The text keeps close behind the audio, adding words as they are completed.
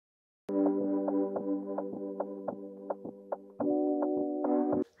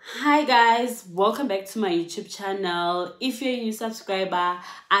Hi guys, welcome back to my YouTube channel. If you're a new subscriber,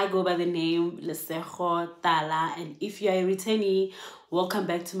 I go by the name Lesejo Tala, and if you're a returnee, welcome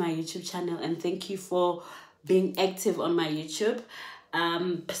back to my YouTube channel and thank you for being active on my YouTube.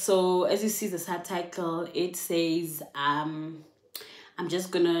 So as you see the subtitle, it says I'm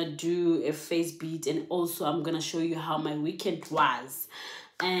just gonna do a face beat, and also I'm gonna show you how my weekend was.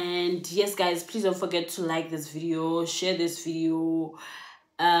 And yes guys, please don't forget to like this video, share this video.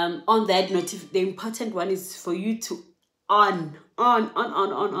 On that the important one is for you to on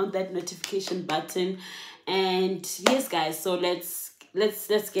that notification button. And yes guys, so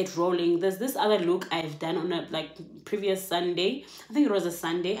let's get rolling. There's this other look I've done on a previous Sunday. I think it was a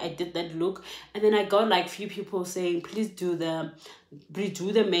Sunday I did that look, and then I got like few people saying please redo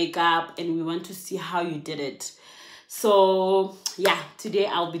the makeup and we want to see how you did it. So yeah, today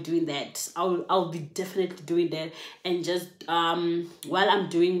I'll be doing that. I'll be definitely doing that. And just while I'm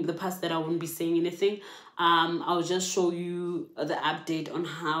doing the parts that I won't be saying anything, I'll just show you the update on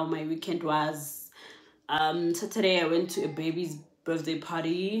how my weekend was. Saturday I went to a baby's birthday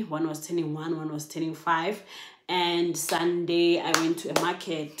party. One was turning 1, one was turning 5. And Sunday I went to a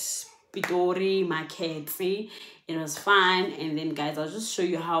market, Pitori market. See, it was fun. And then guys, I'll just show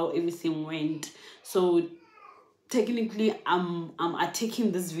you how everything went. So technically I'm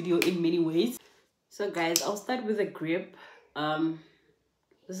taking this video in many ways. So guys, I'll start with a grip.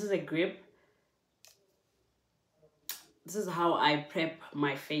 This is a grip. This is how I prep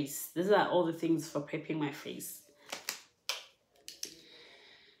my face. These are all the things for prepping my face.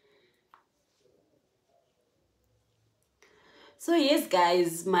 So yes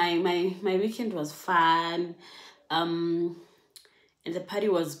guys, my weekend was fun. And the party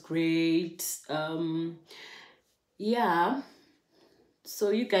was great. Yeah,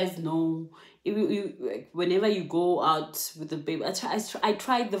 so you guys know, whenever you go out with the baby, I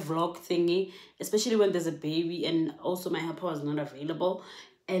tried the vlog thingy, especially when there's a baby and also my helper was not available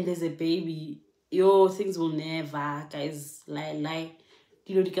and there's a baby. Yo, things will never, guys, lie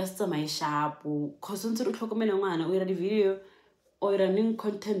dilo di ka se tsamaye sharp cause ntse re tlhokomele ngwana o ira di video o ira new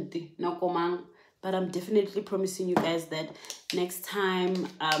content nako mang. But I'm definitely promising you guys that next time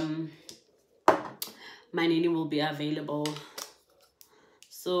my nanny will be available.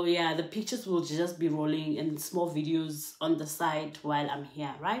 So yeah, the pictures will just be rolling in small videos on the side while I'm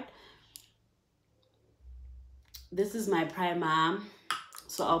here, right? This is my primer.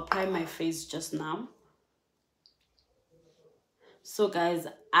 So I'll prime my face just now. So guys,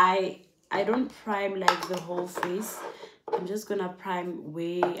 I don't prime like the whole face. I'm just gonna prime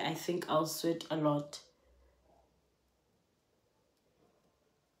where I think I'll sweat a lot.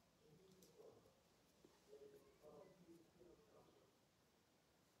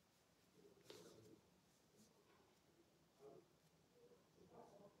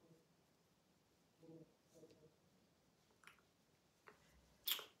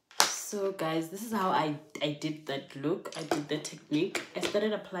 So guys, this is how I did that look. I did the technique. I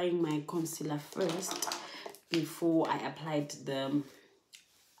started applying my concealer first before I applied the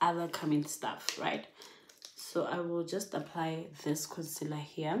other coming stuff, right? So I will just apply this concealer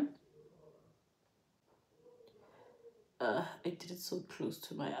here. I did it so close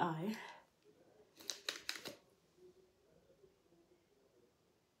to my eye.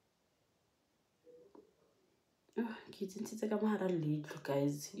 Ke tsentse ka mohara leihlo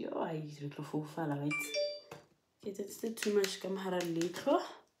guys. Yo, I re tlo foufala right. Ke tsentse too much ka mohara leihlo.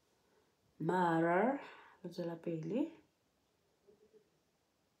 Mara re tswela pele.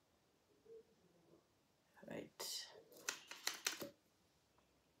 Right.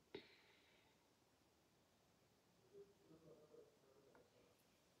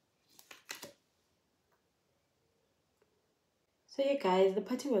 So yeah guys, the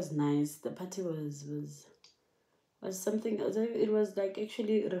party was nice. The party was something. It was like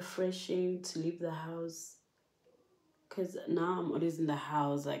actually refreshing to leave the house, because now I'm always in the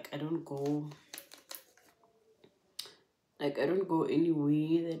house. Like I don't go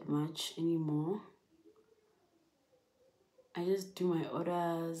anywhere that much anymore. I just do my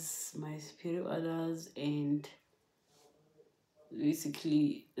orders, my spirit orders, and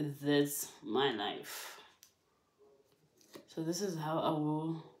basically that's my life. So this is how I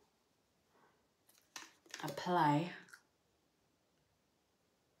will apply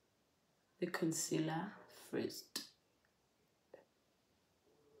the concealer first.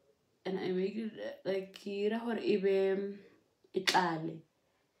 And I make it like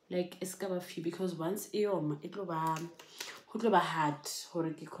like it's gonna feel, because once it will be hard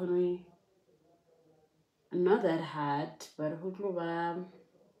not that hard, but it will be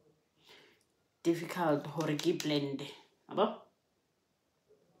difficult to blend.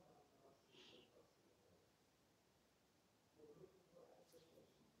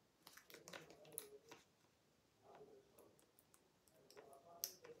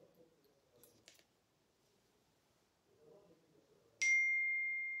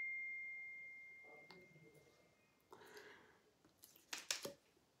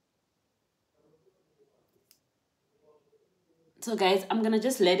 So guys, I'm gonna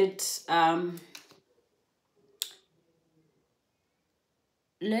just let it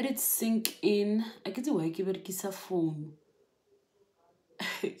sink in. I get to work over the phone.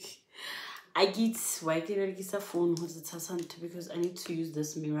 I get why ke berekisa phone ho tsa santo because I need to use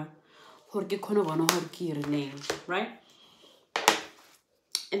this mirror. Right?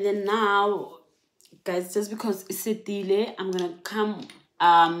 And then now, guys, just because it's a delay, I'm gonna come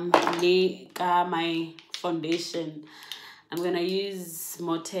lay my foundation. I'm gonna use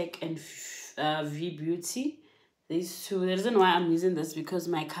Motec and V Beauty. These two. The reason why I'm using this because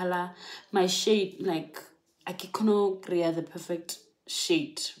my color, my shade, like I can create the perfect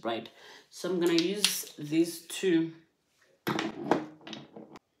shade, right? So I'm gonna use these two.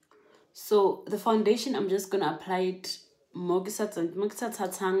 So the foundation, I'm just gonna apply it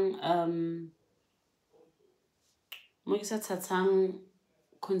Tatang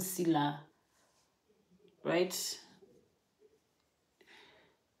concealer, right?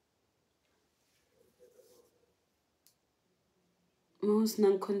 Most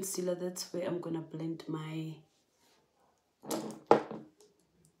non concealer, that's where I'm gonna blend my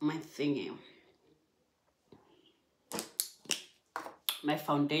thingy, my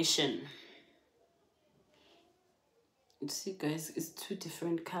foundation. You see guys, it's two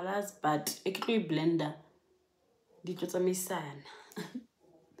different colors, but it could be blender. Dito tsa mesan.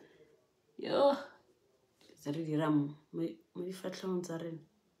 Yo, tsa re dira mo difatlhegong tsa rena.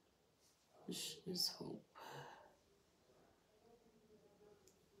 Let's hope.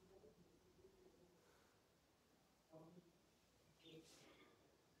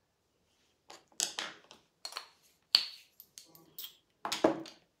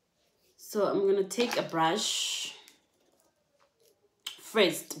 So I'm gonna take a brush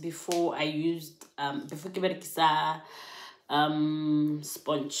first before I used before ke berekisa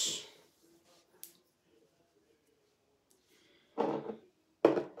sponge.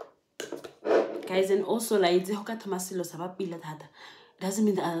 Guys, and also like it doesn't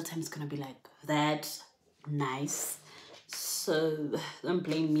mean the other time it's gonna be like that nice. So don't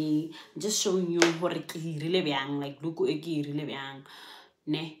blame me. I'm just showing you what it really bang, like look it really bang.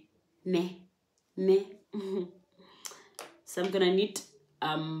 Ne. So I'm gonna need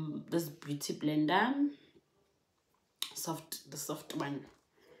this beauty blender. The soft one.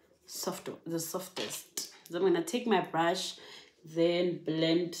 The softest. So I'm gonna take my brush, then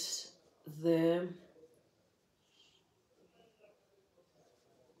blend this.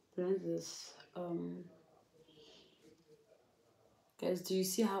 Guys, do you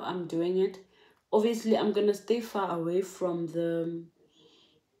see how I'm doing it? Obviously, I'm gonna stay far away from the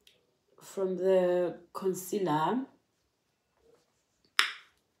concealer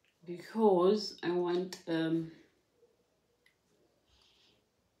because I want the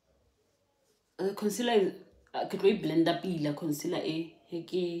concealer is could we blend up the concealer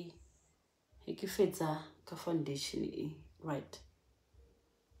heke fetsa ka foundation right.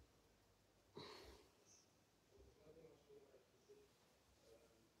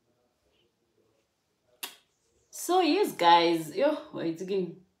 So yes guys, wait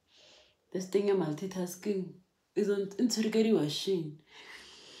again. This thing of multitasking isn't into machine.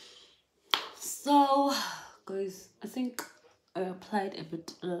 So guys, I think I applied a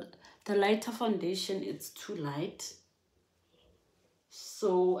bit the lighter foundation, it's too light.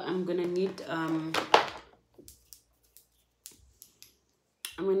 So I'm gonna need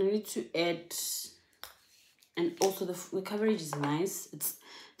to add, and also the coverage is nice.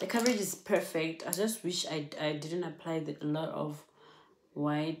 The coverage is perfect. I just wish I didn't apply a lot of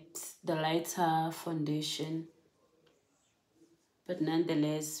the lighter foundation, but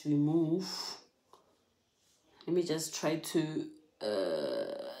nonetheless we move. Let me just try to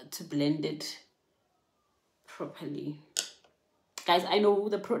blend it properly. Guys, I know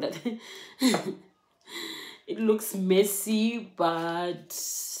the product it looks messy, but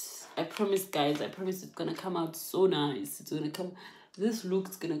I promise guys, it's gonna come out so nice. This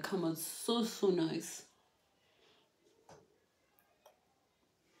look's gonna come out so nice.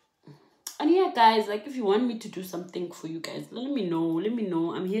 And yeah guys, like if you want me to do something for you guys, let me know.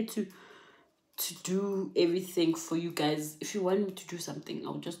 I'm here to do everything for you guys. If you want me to do something,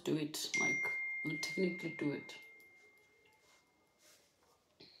 I'll just do it. Like I'll definitely do it.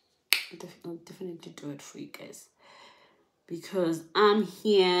 I'll definitely do it for you guys because I'm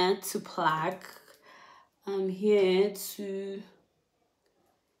here to pluck. I'm here to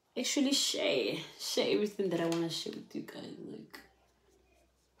actually share everything that I want to share with you guys. Like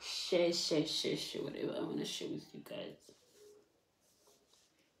share whatever I want to share with you guys.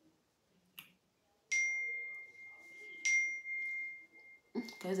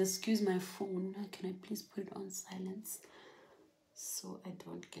 Guys, excuse my phone. Can I please put it on silence? so I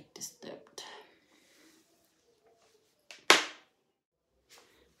don't get disturbed.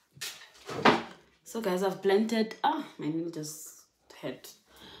 So guys, I've blended, my nail just hit.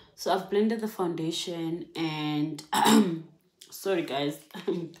 So I've blended the foundation and sorry guys, I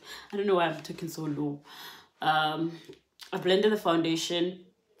don't know why I'm talking so low. I blended the foundation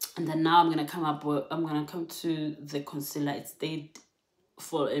and then now I'm gonna come to the concealer. It stayed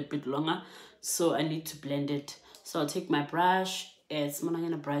for a bit longer, so I need to blend it. So I'll take my brush. It's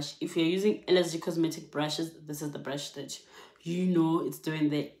Monagana brush. If you're using LSG Cosmetic brushes, this is the brush that you know it's doing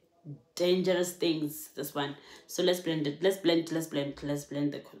the dangerous things. This one. So let's blend it. Let's blend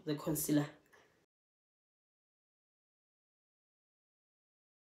the concealer.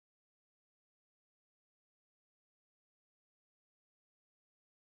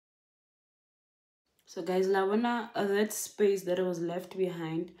 So guys, Lavana, that space that was left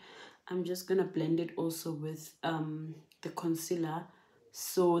behind, I'm just gonna blend it also with the concealer,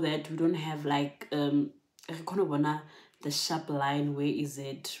 so that we don't have like the sharp line. Where is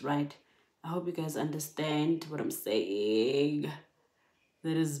it, right? I hope you guys understand what I'm saying.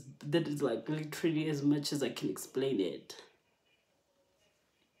 That is like literally as much as I can explain it.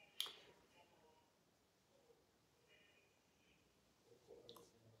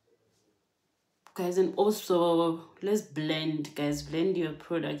 Guys, and also let's blend, guys. Blend your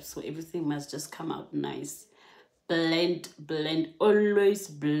product so everything must just come out nice. Blend, always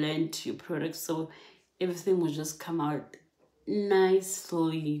blend your product so everything will just come out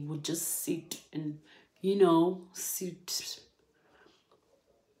nicely, will just sit and sit.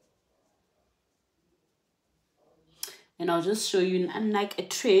 And I'll just show you like a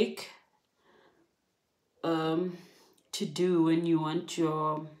trick to do when you want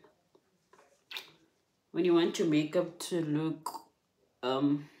your makeup to look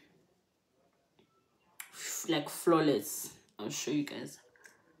like flawless. I'll show you guys.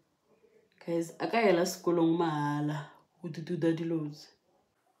 Guys, akayela sikolong mahala go do that dilos.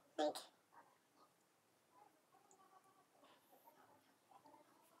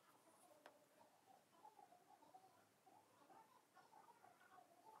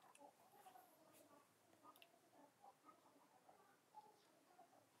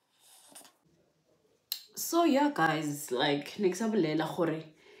 So yeah guys, like next example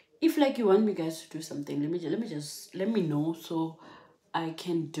if like you want me guys to do something, let me know so I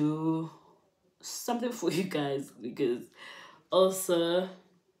can do something for you guys, because also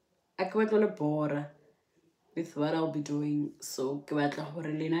I can't bore with what I'll be doing. So ke batla hore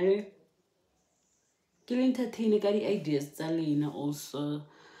lena ke le entertain ka di ideas tsa lena also.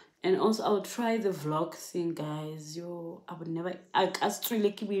 And also I'll try the vlog thing guys. I would never, I still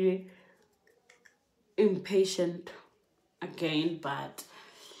like be impatient again, but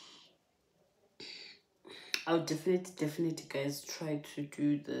I'll definitely guys try to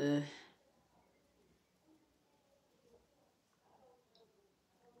do the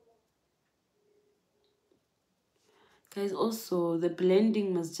guys. Also the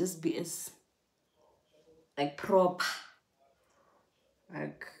blending must just be as like proper,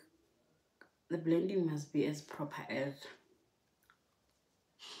 like the blending must be as proper as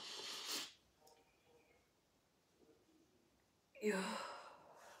yeah.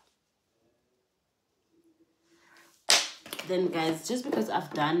 Then guys, just because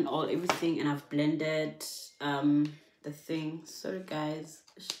I've done everything and I've blended the thing, sorry guys,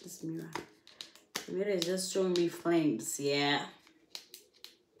 this mirror is just showing me flames. Yeah,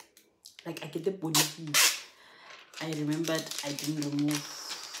 like I get the body heat. I remembered I didn't remove,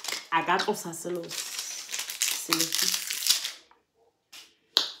 I got also so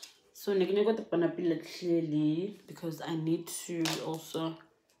I'm gonna go to panapilla clearly because I need to also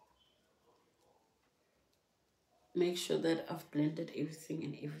make sure that I've blended everything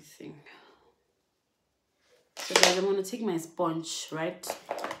and everything. So guys, I'm gonna take my sponge, right?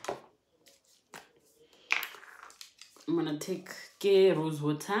 I'm gonna take rose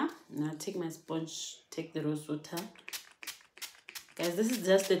water. I'm gonna take my sponge, take the rose water. Guys, this is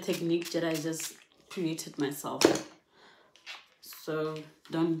just a technique that I just created myself. So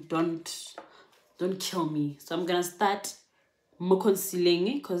don't kill me. So I'm gonna start more concealing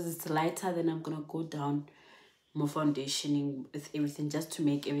because it's lighter. Then I'm gonna go down more foundationing with everything just to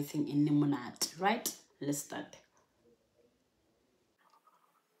make everything in the monad, right? Let's start.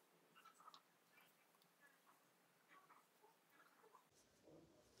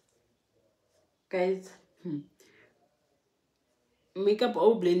 Guys, makeup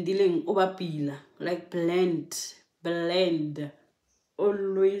o blending over pila, like blend,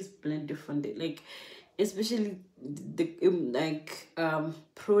 always blend different, like especially the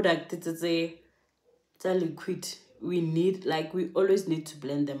product it's a liquid we always need to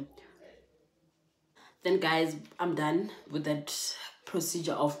blend them. Then guys, I'm done with that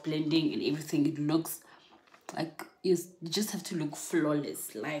procedure of blending and everything. It looks like you just have to look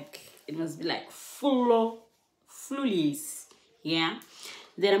flawless. Like it must be like flawless. Yeah.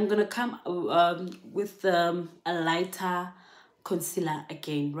 Then I'm gonna come with a lighter concealer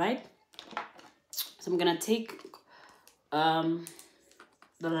again, right? So I'm gonna take the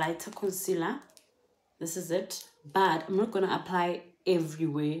lighter concealer. This is it, but I'm not gonna apply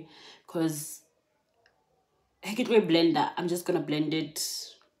everywhere because I get my blender. I'm just gonna blend it.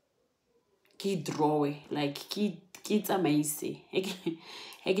 Ki draw like ki it's amazing.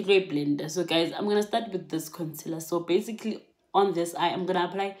 I get my blender. So guys, I'm gonna start with this concealer. So basically, on this eye, I'm gonna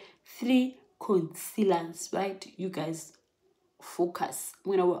apply 3 concealers. Right, you guys, focus.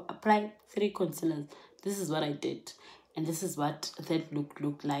 I'm gonna apply 3 concealers. This is what I did, and this is what that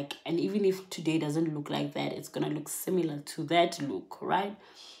look like. And even if today doesn't look like that, it's gonna look similar to that look, right?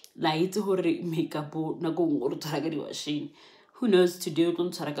 Like it's hore makeup na go ngoro tshwara ka di washing. Who knows, today o tlo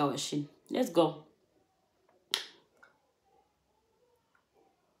tshwara ka washing. Let's go.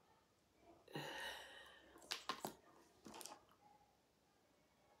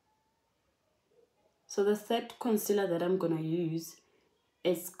 So the third concealer that I'm gonna use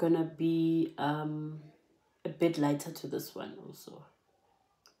is gonna be a bit lighter to this one also.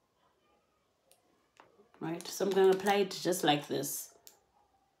 Right, so I'm gonna apply it just like this.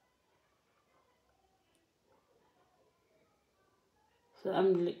 So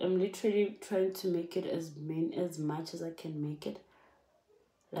I'm literally trying to make it as much as I can make it.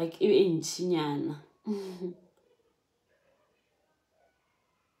 Like in chinyana.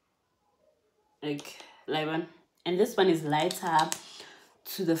 like one. And this one is lighter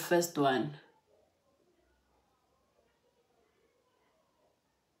to the first one.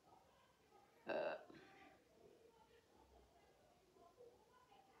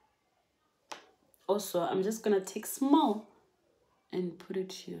 Also, I'm just gonna take small and put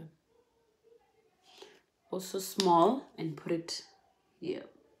it here. Also small and put it here.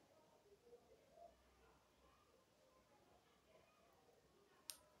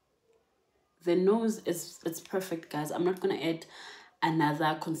 The nose it's perfect, guys. I'm not gonna add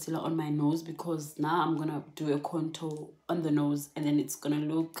another concealer on my nose because now I'm gonna do a contour on the nose and then it's gonna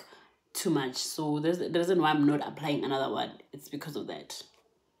look too much. So there's the reason why I'm not applying another one. It's because of that.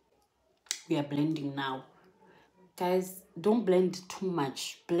 We are blending now. Guys, don't blend too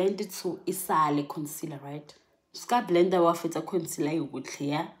much. Blend it so isale concealer, right? Just got blend the off it's a concealer you would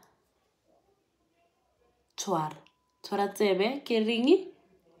clear. Twara tsebe ke ringi.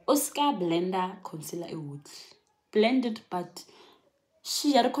 Oscar blender concealer e would blend it, but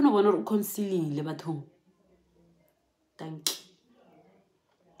she are gonna want concealing but home. Thank you.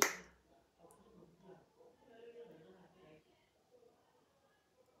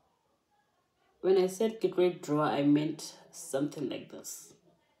 When I said get ready draw, I meant something like this.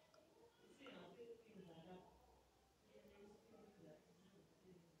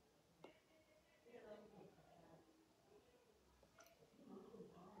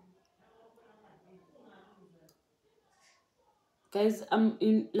 Guys,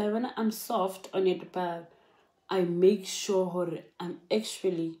 I'm soft on it, but I make sure I'm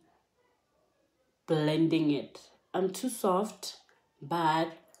actually blending it. I'm too soft,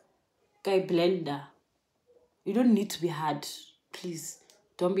 but guy blender. You don't need to be hard. Please,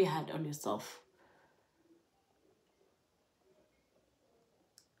 don't be hard on yourself.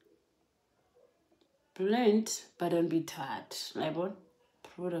 Blend, but don't be too hard. Like what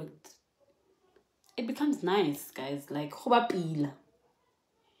product? It becomes nice, guys. Like pila.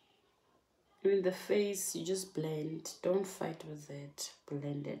 In the face, you just blend. Don't fight with it.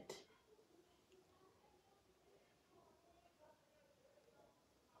 Blend it.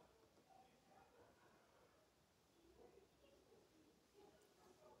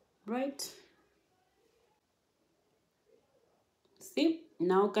 Right? See?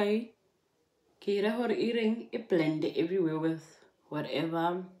 Now, guys, kira hor earring, it blend everywhere with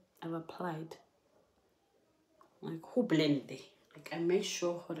whatever I've applied. Like, who blend it? Like, I make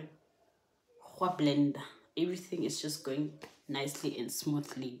sure who blend. Everything is just going nicely and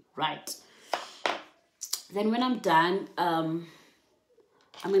smoothly, right? Then when I'm done, I'm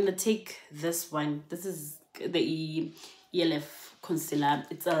gonna take this one. This is the ELF concealer.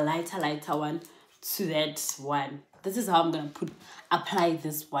 It's a lighter one to that one. This is how I'm gonna apply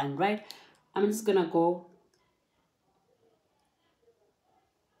this one, right? I'm just gonna go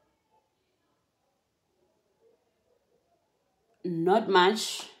not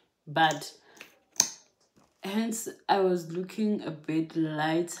much, but hence I was looking a bit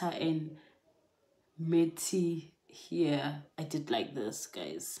lighter and matty here I did like this,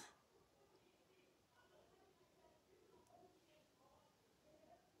 guys.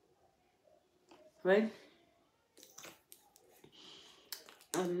 Right?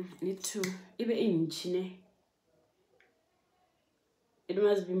 Need to even in it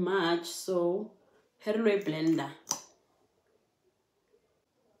must be much, so hairway blender.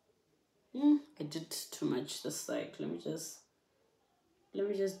 I did too much this side. Let me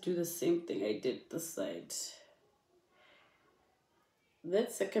just do the same thing I did this side.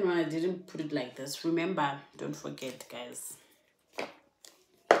 That second one I didn't put it like this. Remember, don't forget, guys.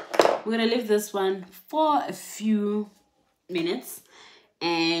 We're gonna leave this one for a few minutes,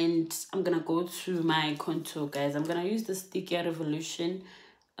 and I'm gonna go to my contour, guys. I'm gonna use the Sticky Revolution.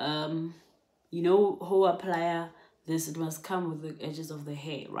 You know how applier this, it must come with the edges of the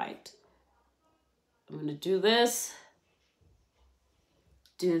hair, right? I'm gonna do this.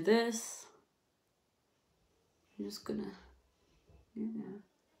 I'm just gonna,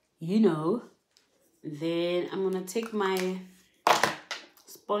 then I'm gonna take my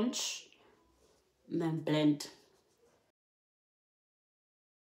sponge and then blend.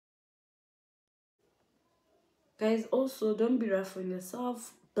 Guys, also don't be rough on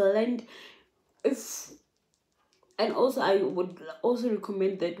yourself. Blend. And also I would also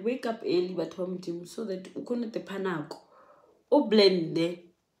recommend that wake up early but so that ukone the panako or blend there,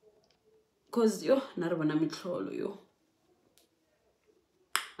 because yo narabana mitlolo yo,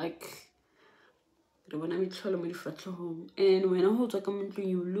 like narabana mitlolo mo difatlo home. And when I hold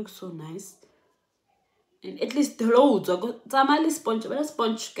you look so nice. And at least the loads I got tamali sponge, but a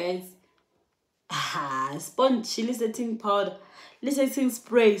sponge, guys. Sponge chili setting powder, setting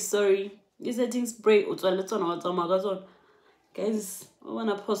spray, sorry, setting spray. Guys, I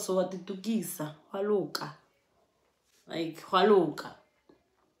wanna post what the tukisa hwaluka, like hwaluka.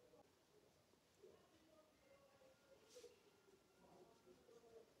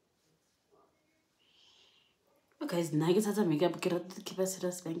 Guys, now get to makeup, get out the keep us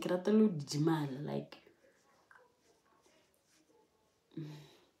serious, and get out the look jimal, like.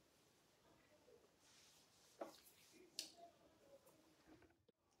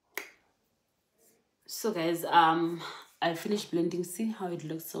 So guys, I finished blending. See how it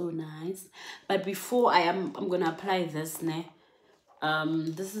looks so nice. But before I'm gonna apply this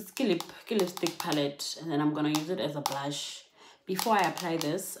this is Key Lipstick palette, and then I'm gonna use it as a blush. Before I apply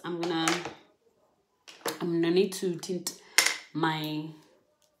this, I'm gonna need to tint my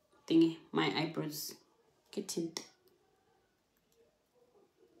thingy, my eyebrows. Get tint,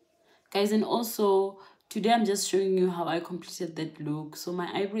 guys. And also today I'm just showing you how I completed that look. So my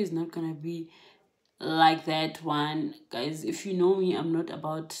eyebrow is not gonna be like that one, guys. If you know me, I'm not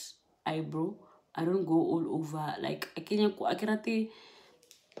about eyebrow. I don't go all over. Like I don't know. I cannot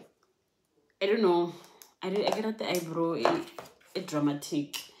the eyebrow a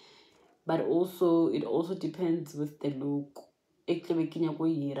dramatic, but also it also depends with the look.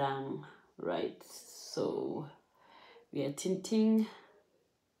 Right? So we are tinting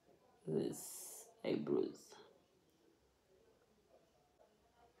this eyebrows.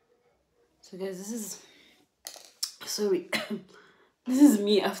 So guys, this is sorry. This is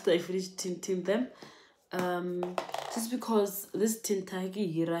me after I finished tinting them. Just because this tint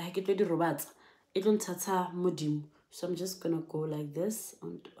it won't tata modim. So I'm just gonna go like this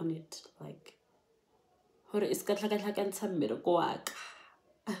on it, like it's got like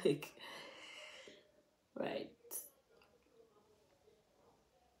right.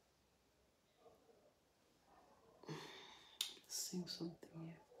 Sing something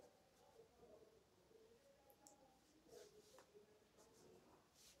here.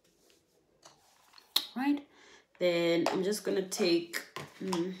 Right, then I'm just gonna take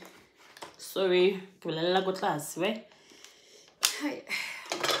sorry, right? Hi.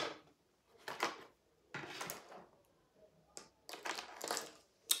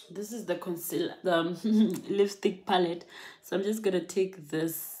 This is the concealer, the lipstick palette. So I'm just gonna take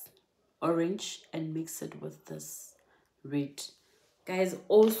this orange and mix it with this red. Guys,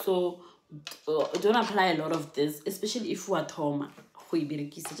 also don't apply a lot of this, especially if you are Toma.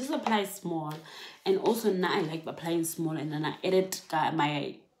 Just apply small. And also now I like applying small, and then I added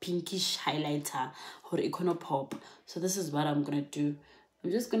my pinkish highlighter or Econo Pop. So this is what I'm gonna do.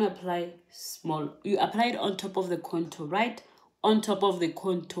 I'm just gonna apply small. You apply it on top of the contour, right? On top of the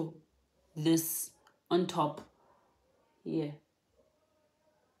contour. This on top. Yeah.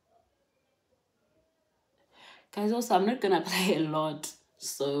 Guys, also I'm not gonna apply a lot.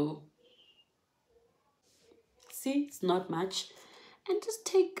 So see, it's not much. And just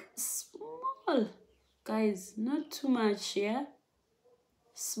take small, guys, not too much, yeah?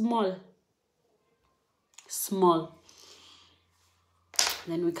 Small. small.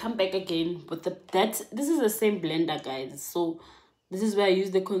 Then we come back again with this is the same blender, guys. So this is where I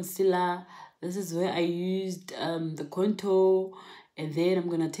use the concealer. This is where I used the contour, and then I'm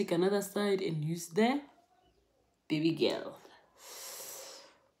gonna take another side and use the baby girl.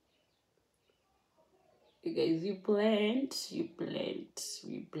 You guys, you blend,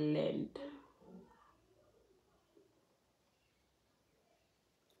 we blend.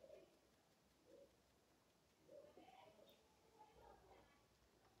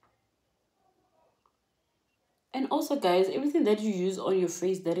 And also, guys, everything that you use on your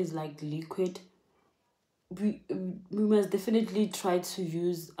face that is like liquid, we must definitely try to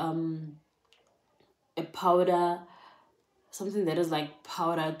use a powder, something that is like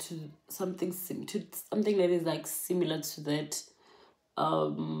powder to something to something that is like similar to that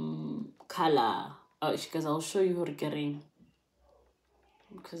color. Because I'll show you how to get in.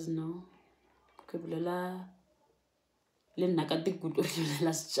 Because no, le nna ka tikutu re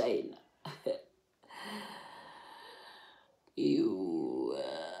la China. You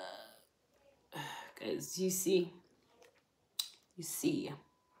guys, you see,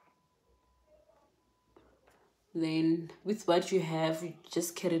 then with what you have, you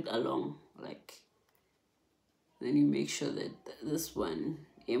just carry it along, like, then you make sure that this one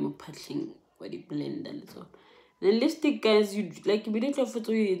am paddling what you blend a little. Then lipstick, guys, you like immediately for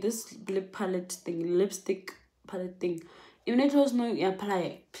this lip palette thing, lipstick palette thing, even if it was no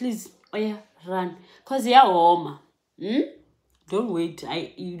apply, please, oh yeah, run, cause yeah, warm. Don't wait.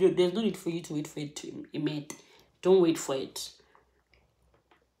 There's no need for you to wait for it to emit. Don't wait for it.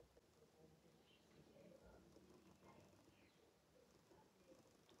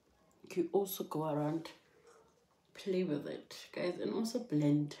 You also go around, play with it, guys, and also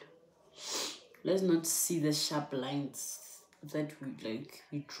blend. Let's not see the sharp lines that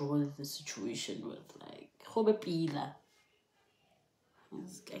we draw the situation with, like hobe pila.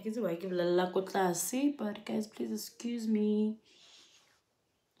 I can see why I give la classy, but guys, please excuse me.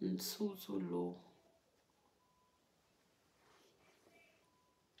 It's so low.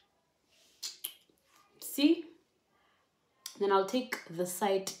 See? Then I'll take the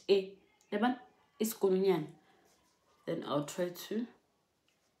side A. Leban is kolunyan. Then I'll try to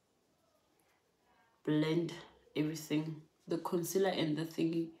blend everything, the concealer and the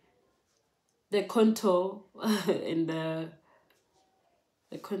thingy, the contour and the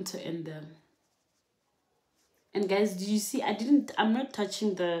contour and the, and guys, do you see I'm not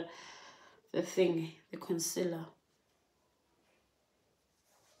touching the thing, the concealer.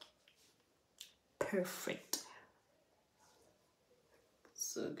 Perfect.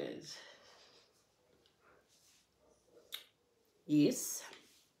 So guys, yes,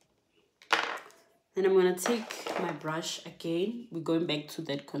 then I'm gonna take my brush again. We're going back to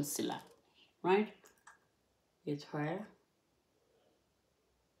that concealer, right? Get her.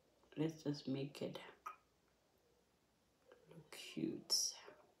 Let's just make it look cute.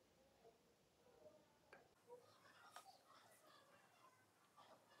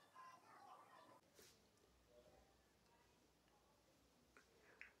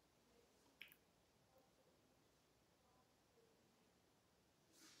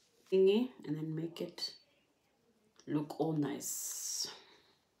 Thingy, and then make it look all nice.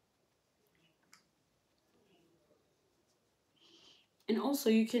 And also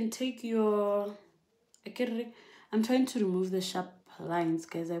you can take your, I'm trying to remove the sharp lines,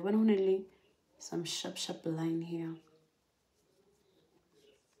 guys. I want only some sharp line here.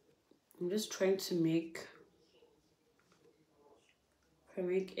 I'm just trying to make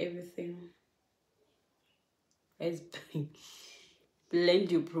everything, guys.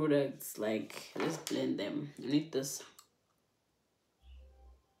 Blend your products, like, let's blend them. I need this.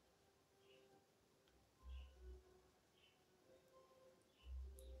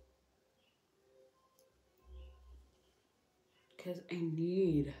 Because I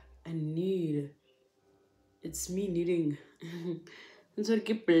need, it's me needing. It's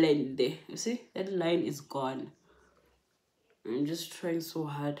okay, blend. You see, that line is gone. I'm just trying so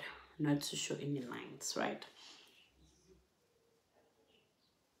hard not to show any lines, right?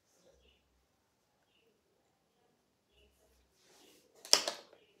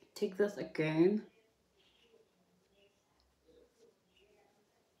 Take this again.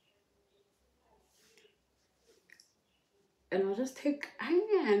 And I'll just take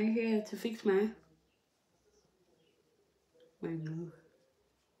onion here to fix my nose.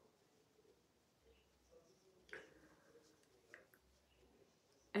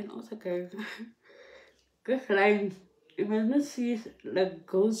 And also, guys, this line, you must not see like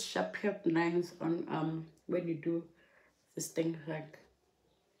those sharp lines on when you do this thing, like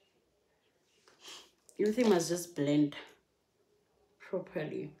everything must just blend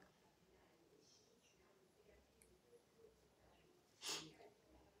properly.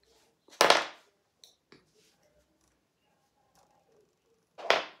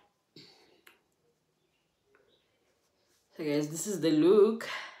 So guys, this is the look.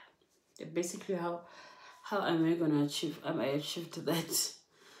 Basically how am I gonna achieve achieved that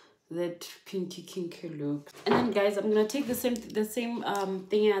pinky kinky look. And then guys, I'm gonna take the same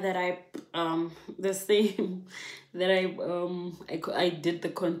thing that I did the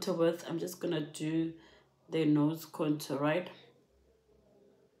contour with. I'm just gonna do the nose contour, right?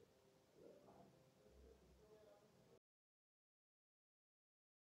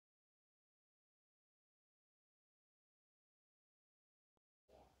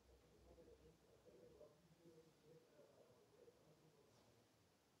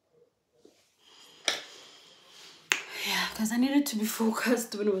 Yeah, because I needed to be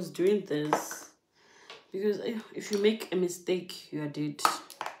focused when I was doing this, because if you make a mistake, you are dead.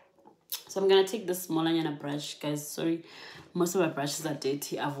 So I'm gonna take this smaller Yana brush, guys. Sorry, most of my brushes are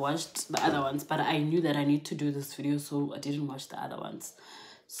dirty. I've washed the other ones, but I knew that I need to do this video, so I didn't wash the other ones.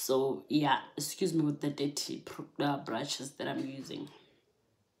 So yeah, excuse me with the dirty brushes that I'm using.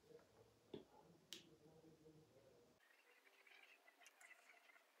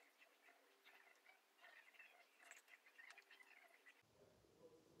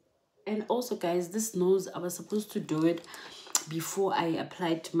 And also guys, this nose, I was supposed to do it before I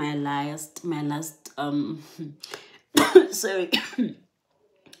applied my last sorry,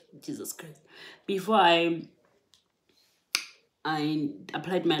 Jesus Christ, before I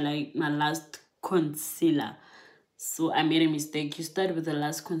applied my last concealer. So I made a mistake. You start with the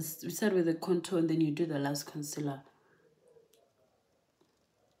you start with the contour and then you do the last concealer.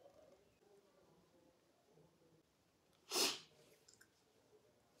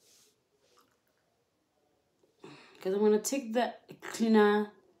 Because I'm gonna take the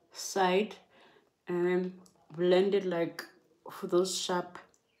cleaner side and then blend it like for those sharp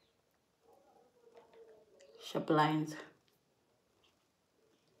lines.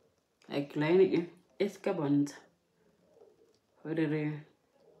 Like line it's carbon. What are they?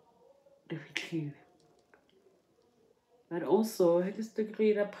 But also, I just took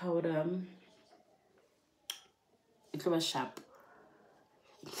the powder. It was sharp.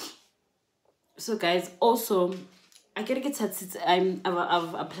 So guys, also I gotta get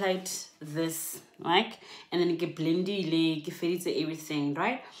I've applied this, right? And then I get blendy, get everything,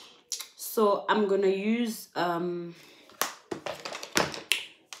 right? So I'm gonna use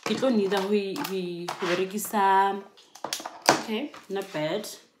okay, not bad.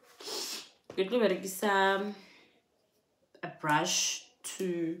 A brush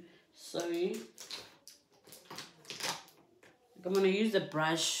to I'm gonna use the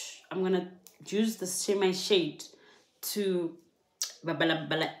brush. I'm gonna use the shimmer shade to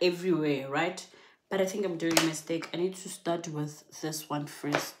babala everywhere, right? But I think I'm doing a mistake. I need to start with this one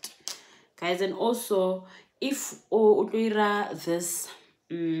first, guys. And also, if this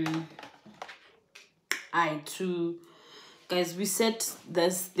guys, we set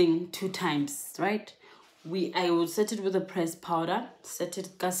this thing 2 times, right? I will set it with a pressed powder, set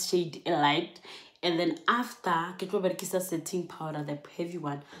it gas shade light, and then after get my setting powder, the heavy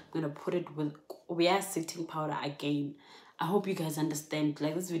one, I'm gonna put it with setting powder again. I hope you guys understand.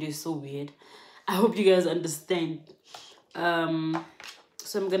 Like, this video is so weird. I hope you guys understand. So I'm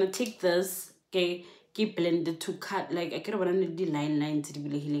gonna take this, okay, keep blended to cut, like I could have wanted the line to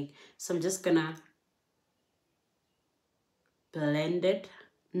be healing. So I'm just gonna blend it,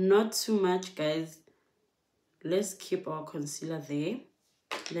 not too much, guys. Let's keep our concealer there.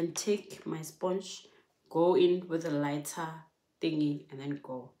 Then take my sponge, go in with a lighter thingy, and then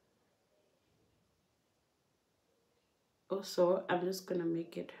go. Also, I'm just gonna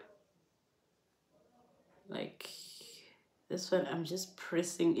make it like this one. I'm just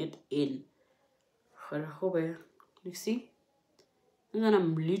pressing it in for the whole way. You see? And then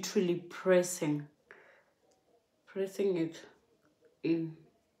I'm literally pressing it in.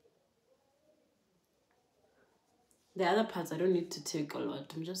 The other parts I don't need to take a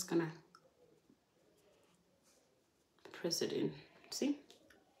lot. I'm just gonna press it in. See?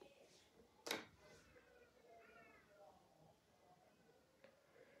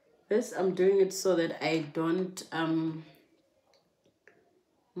 This I'm doing it so that I don't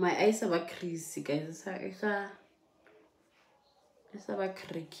my eyes are creasy, guys. It's a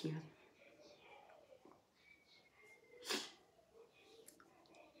creaky.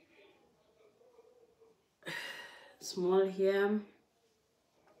 Small here.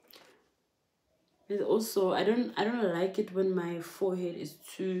 And also I don't like it when my forehead is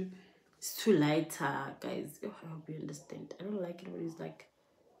too It's too lighter, guys. Oh, I hope you understand. I don't like it when it's like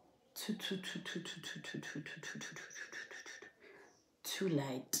too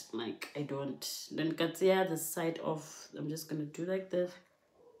light. Like I don't. Then got the other side of. I'm just gonna do like this,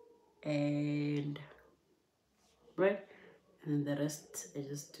 and right, and then the rest I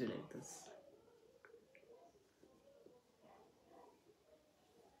just do like this.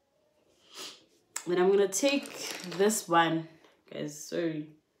 Then I'm gonna take this one, guys. Sorry,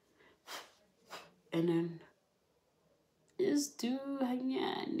 and then just do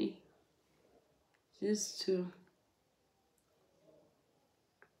hanyani, just to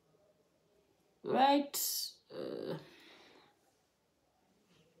right.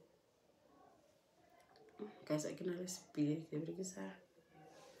 Guys, I can only speak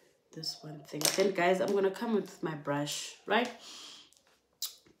this one thing. Then guys, I'm gonna come with my brush, right?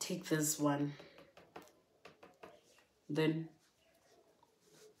 Take this one, then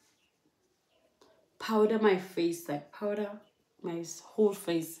powder my face, like powder my whole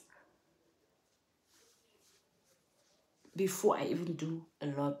face before I even do a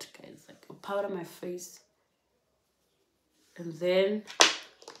lot, guys. Like powder my face, and then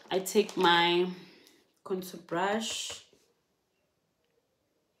I take my contour brush,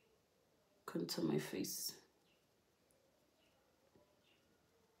 contour my face.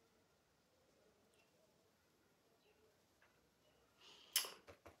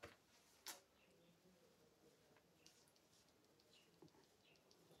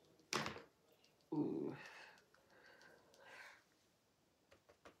 Ooh.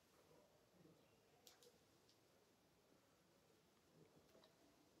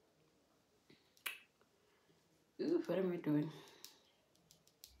 Ooh, what am I doing?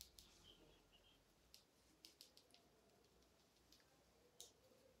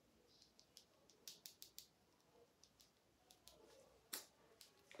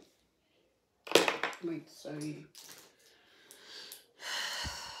 Wait, sorry.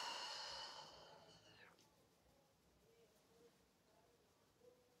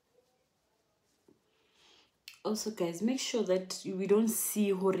 Also, guys, make sure that we don't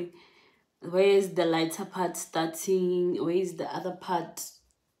see Hori. Where is the lighter part starting? Where is the other part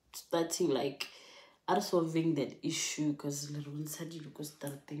starting? Like, are solving that issue, because little said you look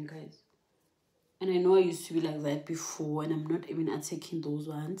starting, guys. And I know I used to be like that before, and I'm not even attacking those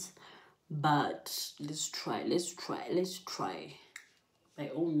ones. But let's try. By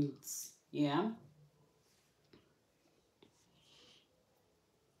all means, yeah.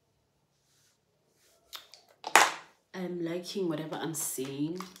 I'm liking whatever I'm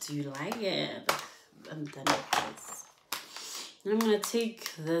seeing. Do you like it? I'm done with this. I'm gonna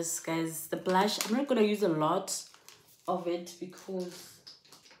take this, guys, the blush. I'm not gonna use a lot of it because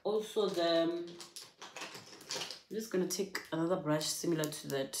also I'm just gonna take another brush similar to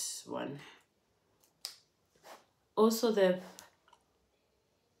that one. Also the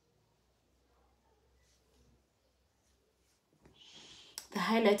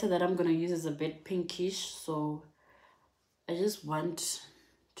highlighter that I'm gonna use is a bit pinkish, so I just want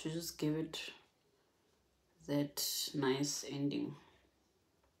to just give it that nice ending.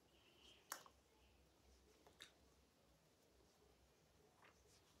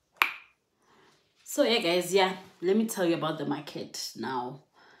 So yeah, guys, yeah, let me tell you about the market now.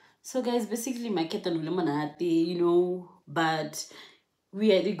 So guys, basically market and lemonade, you know, but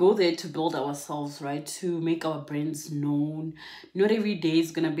we go there to build ourselves, right? To make our brands known. Not every day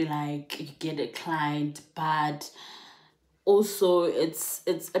is gonna be like you get a client, but also it's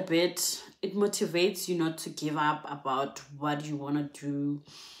a bit, it motivates you not to give up about what you want to do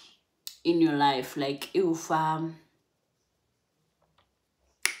in your life. Like if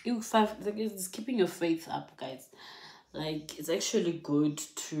it's keeping your faith up, guys. Like it's actually good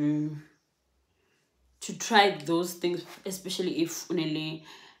to try those things, especially if only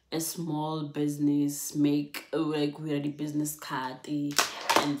a small business make like we already business card,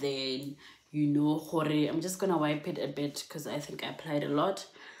 and then you know, hore, I'm just gonna wipe it a bit because I think I applied a lot,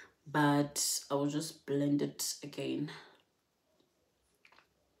 but I will just blend it again.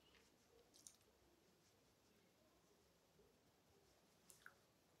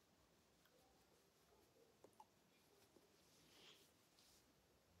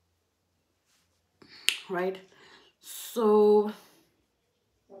 Right, so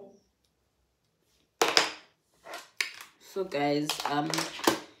guys,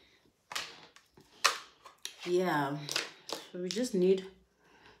 yeah, so we just need,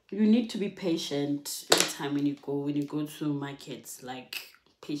 you need to be patient every time when you go to markets. Like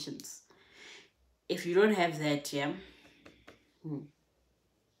patience. If you don't have that, yeah, you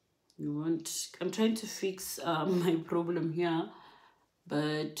won't. I'm trying to fix my problem here.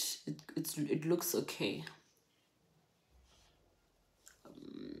 but it looks okay.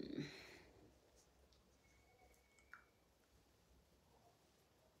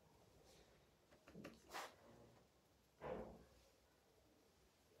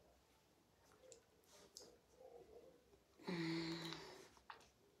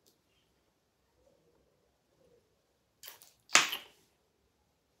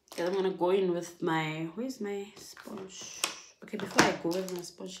 Okay, I'm gonna go in with my, where's my sponge? Okay, before I go with my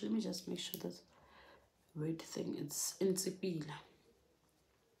sponge, let me just make sure that red thing it's in Tsipila.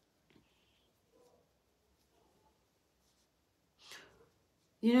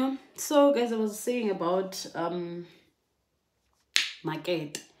 You know, so guys, I was saying about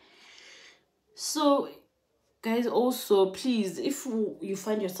market. So guys, also please, if you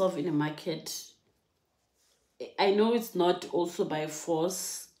find yourself in a market, I know it's not also by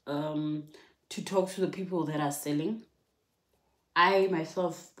force to talk to the people that are selling. I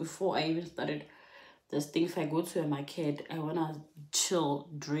myself, before I even started this thing, if I go to a market, I wanna chill,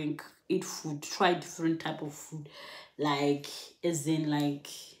 drink, eat food, try different type of food, like as in like,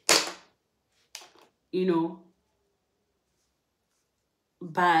 you know.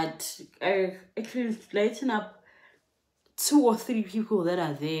 But I actually lighten up 2 or 3 people that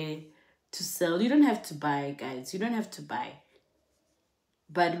are there to sell. You don't have to buy, guys. You don't have to buy.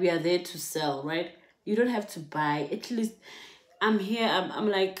 But we are there to sell, right? You don't have to buy. At least I'm here. I'm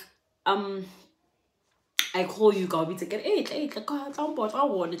like, I call you, go to get hey, Kabua.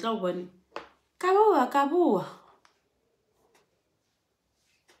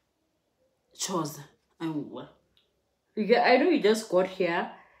 Chose. I know you just got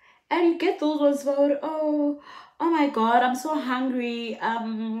here and you get those ones about, oh my god, I'm so hungry.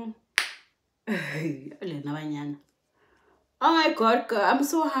 Oh my god, I'm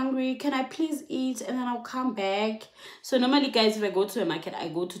so hungry. Can I please eat and then I'll come back? So normally, guys, if I go to a market, I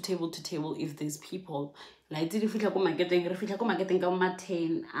go to table if there's people. Like, did you feel like marketing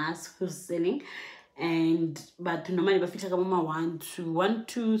 10 as who's selling? And but normally if I feel like 1,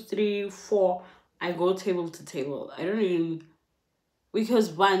 2, 3, 4, I go table to table. I don't even,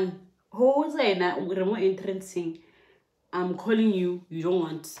 because one, who was I now remote entrancing? I'm calling you, you don't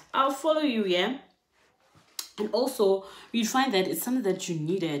want. I'll follow you, yeah. And also, you find that it's something that you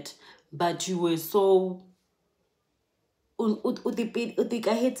needed, but you were so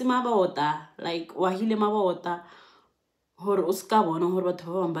utikahetse mabota, like wahile mabota, hore o ska bona hore batho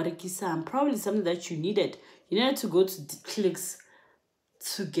ba bang ba rekisang. Probably something that you needed. You needed to go to Clicks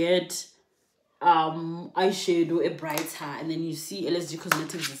to get eyeshadow, a brighter, and then you see LSG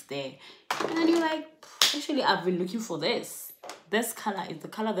Cosmetics is there, and then you're like, actually, I've been looking for this. This color is the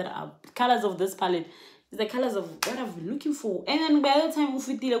color colors of this palette is the colors of what I've been looking for. And then by the time we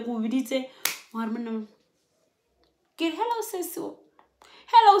get hello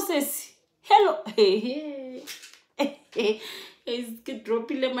sis, hello hey it's get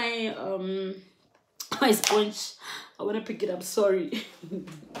dropping my my sponge. I want to pick it up, sorry.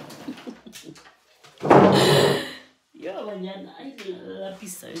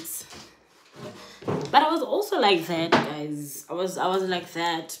 Besides, but I was also like that, guys. I was like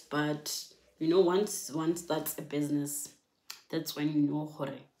that, but you know, once that's a business, that's when you know,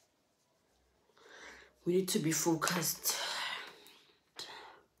 hore, we need to be focused.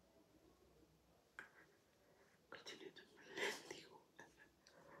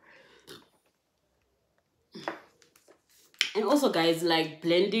 And also, guys, like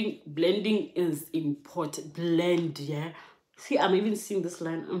blending is important. Blend, yeah. See, I'm even seeing this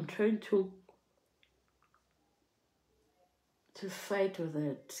line. I'm trying to fight with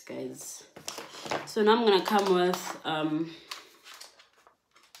it, guys. So now I'm gonna come with I'm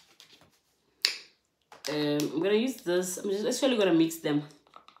gonna use this. I'm just actually gonna mix them.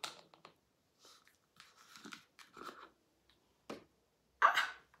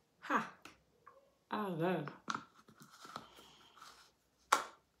 God.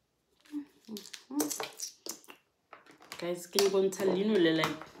 Guys, can you go and tell, you know, like,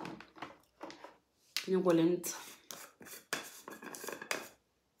 can you go and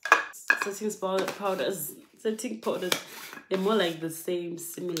setting powders, they're more like the same,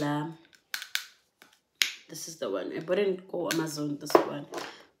 similar. This is the one. I didn't go Amazon, this one.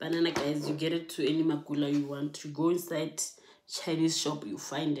 Banana, guys, you get it to any makula you want. You go inside Chinese shop, you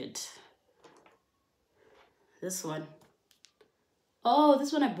find it. This one. Oh,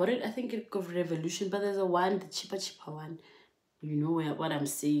 this one I bought it. I think it got Revolution, but there's a one, the cheaper one. You know what I'm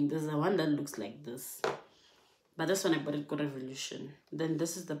saying. There's a one that looks like this. But this one I bought it got Revolution. Then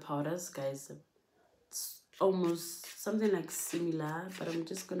this is the powders, guys. It's almost something like similar, but I'm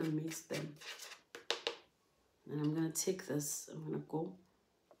just gonna mix them. And I'm gonna take this, I'm gonna go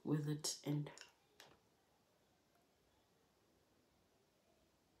with it and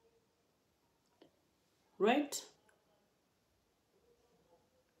right.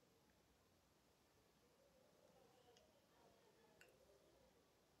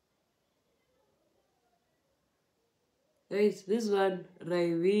 Guys, this one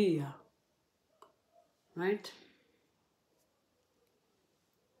Rivia, right?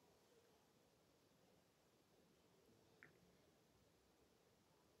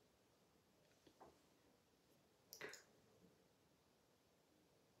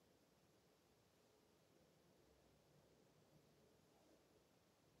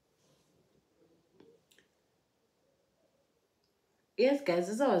 Yes, guys,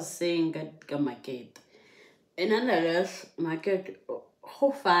 as I was saying at market. And nonetheless, market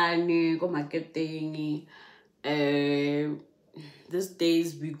how funny go marketing. These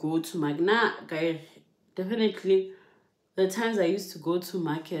days we go to Magna, guys. Definitely, the times I used to go to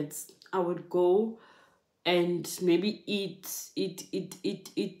markets, I would go and maybe eat,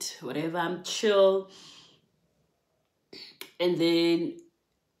 whatever. I'm chill, and then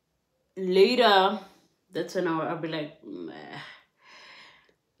later, that's when I'll be like,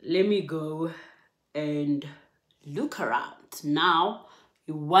 let me go and look around. Now,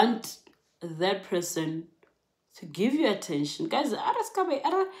 you want that person to give you attention, guys.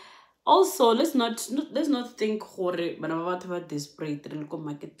 Also, let's not think horror, but about desperate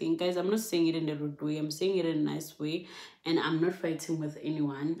marketing, guys. I'm not saying it in a rude way. I'm saying it in a nice way, and I'm not fighting with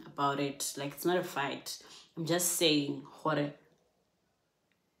anyone about it. Like, it's not a fight. I'm just saying horror.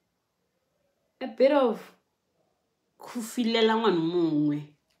 A bit of go filela ngwana mongwe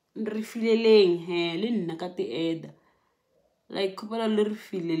re fileleng he le nna ka te eda, like khopela le re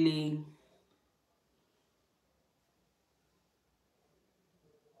fileleng.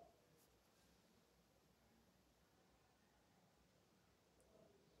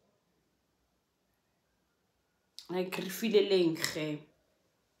 Like re fileleng he.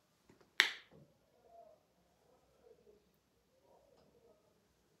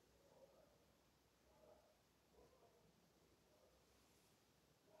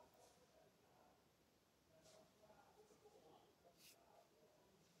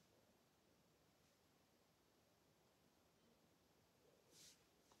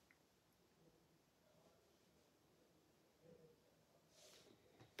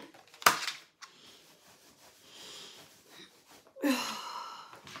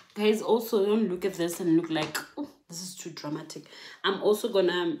 Guys, also don't look at this and look like, oh, this is too dramatic. I'm also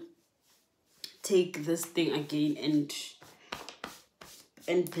gonna take this thing again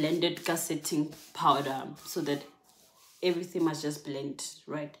and blend it cassetting powder so that everything must just blend,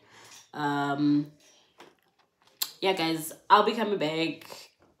 right? Yeah, guys, I'll be coming back.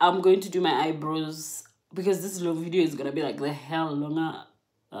 I'm going to do my eyebrows because this little video is gonna be like the hell longer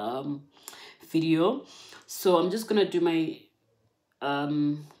video. So I'm just gonna do my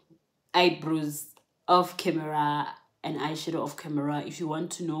eyebrows off camera and eyeshadow off camera. If you want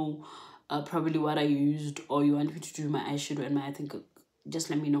to know probably what I used, or you want me to do my eyeshadow and my, I think, just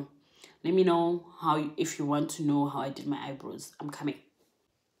let me know. Let me know if you want to know how I did my eyebrows. I'm coming.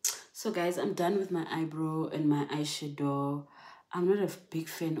 So guys, I'm done with my eyebrow and my eyeshadow. I'm not a big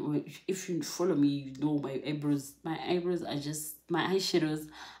fan, or if you follow me, you know my eyebrows. My eyebrows are just, my eyeshadows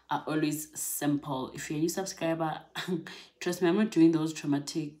are always simple. If you're a new subscriber, trust me, I'm not doing those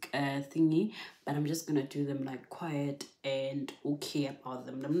traumatic thingy, but I'm just gonna do them like quiet and okay about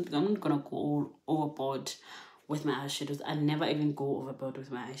them. I'm not gonna go overboard with my eyeshadows. I never even go overboard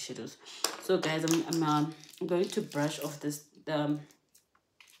with my eyeshadows. So guys, I'm going to brush off this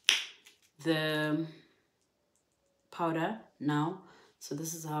the powder now. So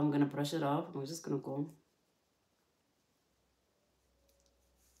this is how I'm gonna brush it off. I'm just gonna go.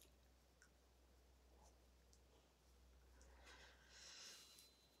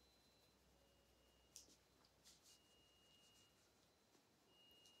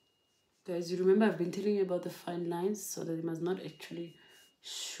 Guys, you remember I've been telling you about the fine lines, so that it must not actually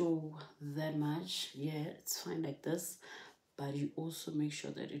show that much. Yeah, it's fine like this, but you also make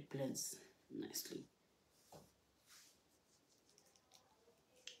sure that it blends nicely.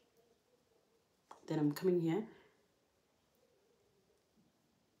 Then I'm coming here.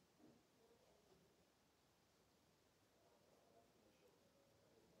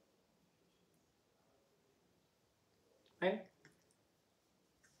 Right?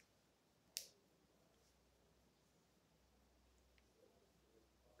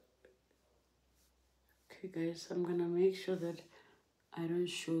 Okay guys, I'm gonna make sure that I don't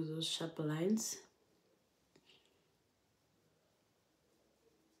show those sharp lines.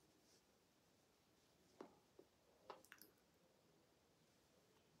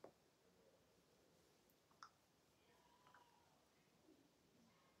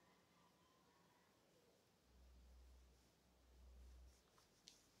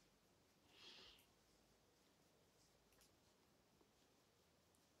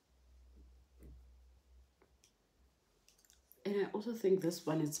 And I also think this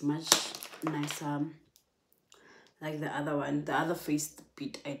one is much nicer, like the other one, the other face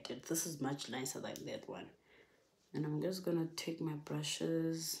beat I did. This is much nicer than that one. And I'm just gonna take my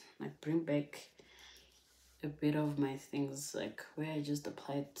brushes, like bring back a bit of my things, like where I just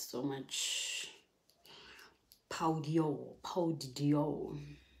applied so much powder.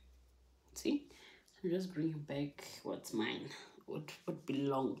 See, I'm just bringing back what's mine, what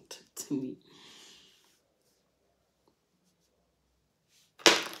belonged to me.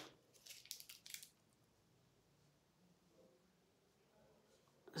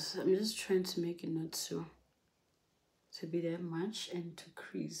 So I'm just trying to make it not to be that much, and to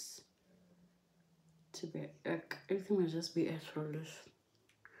crease, to be like everything will just be as flawless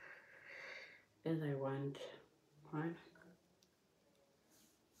as I want, right?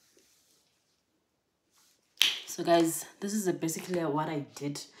 So guys, this is basically what I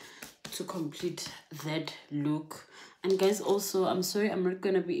did to complete that look. And guys, also I'm sorry I'm not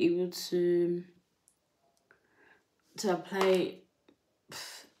gonna be able to apply,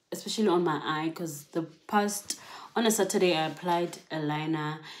 especially on my eye, because on a Saturday I applied a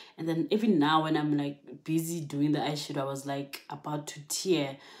liner, and then even now when I'm like busy doing the eyeshadow, I was like about to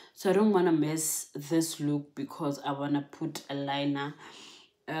tear. So I don't want to mess this look because I want to put a liner,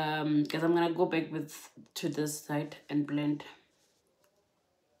 because I'm gonna go back to this side and blend.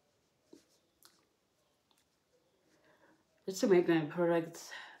 Just to make my product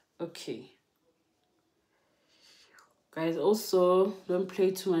okay. Guys, also don't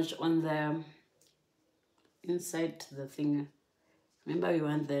play too much on the inside the thing. Remember, we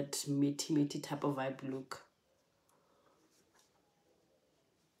want that meaty type of vibe look.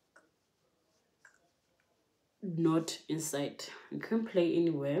 Not inside. You can't play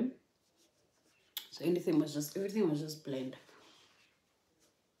anywhere. So everything was just blend.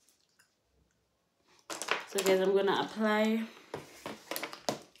 So guys, I'm gonna apply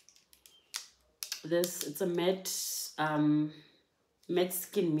this. It's a matte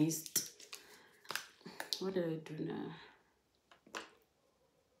skin mist. What do I do now?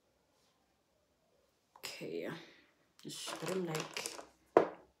 Okay, I don't like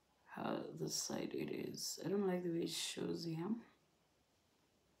how this side it is. I don't like the way it shows here.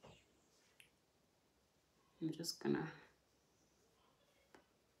 I'm just gonna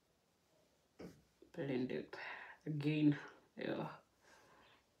blend it again. Yeah.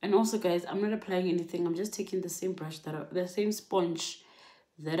 And also guys, I'm not applying anything. I'm just taking the same brush the same sponge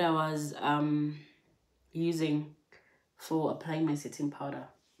that I was using for applying my setting powder,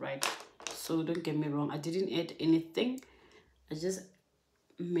 right? So don't get me wrong, I didn't add anything. I just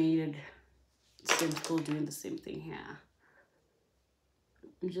made it simple, doing the same thing here.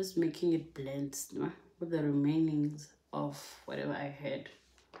 I'm just making it blend with the remainings of whatever I had,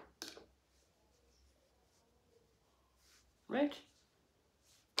 right?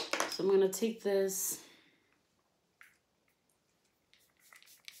 So I'm gonna take this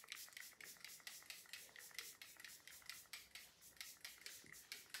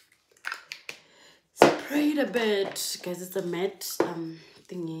spray it a bit, guys. It's a matte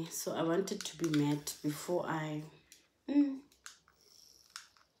thingy, so I want it to be matte before I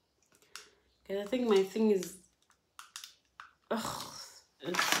I think my thing is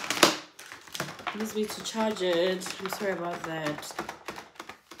it needs me to charge it. I'm sorry about that.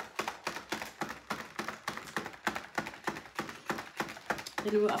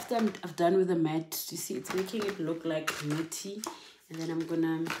 Then after I've done with the matte, you see it's making it look like matty, and then I'm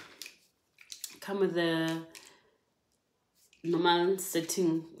gonna come with the normal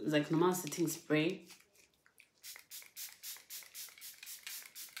setting spray.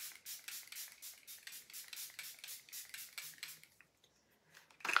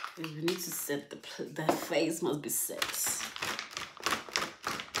 We need to set the face must be set.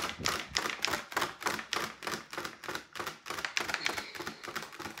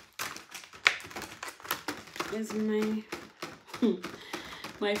 Is my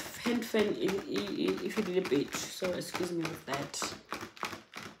my hand fan if you did a bit, so excuse me with that.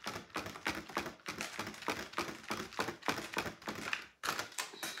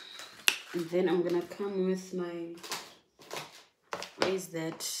 And then I'm gonna come with my, what is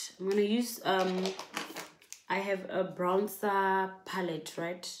that? I'm gonna use I have a bronzer palette,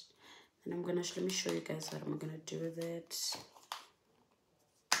 right? And I'm gonna let me show you guys what I'm gonna do with it.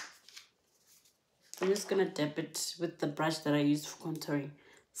 I'm just gonna dab it with the brush that I used for contouring.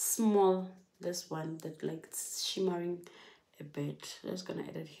 Small, this one that like it's shimmering a bit. I'm just gonna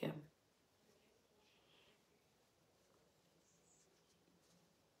add it here.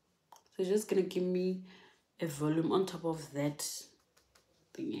 So it's just gonna give me a volume on top of that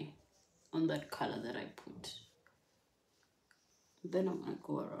thingy, on that color that I put. Then I'm gonna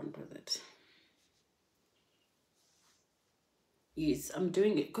go around with it. Yes, I'm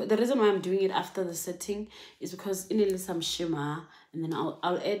doing it. The reason why I'm doing it after the setting is because in it is some shimmer, and then I'll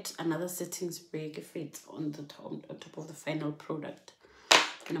add another setting spray if it's on the top, on top of the final product.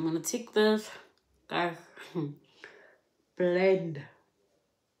 And I'm gonna take this, guys, blend.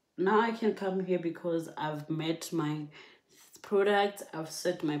 Now I can come here because I've met my product, I've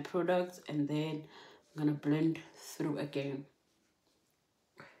set my product, and then I'm gonna blend through again.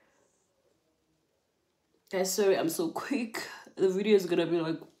 Guys, sorry I'm so quick. The video is gonna be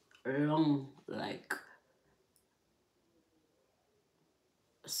like long, like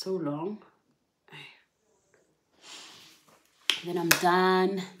so long. Then I'm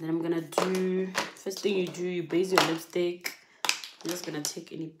done. Then I'm gonna do, first thing you do, you base your lipstick. I'm just gonna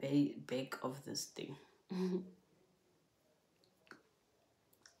take any bake of this thing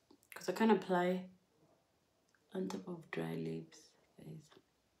because I can apply on top of dry lips, guys.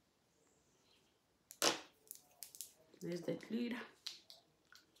 There's that lid.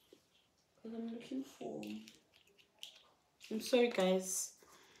 Because I'm looking for, I'm sorry guys,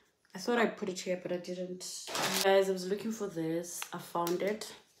 I thought I put it here but I didn't. Guys, I was looking for this, I found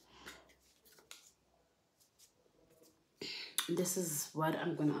it. This is what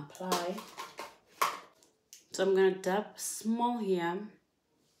I'm gonna apply. So I'm gonna dab small here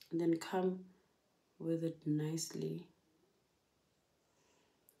and then come with it nicely.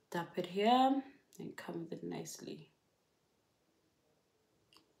 Dab it here and come with it nicely.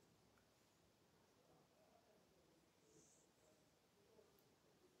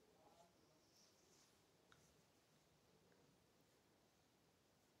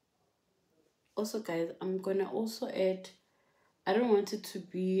 Also guys, I'm gonna also add, I don't want it to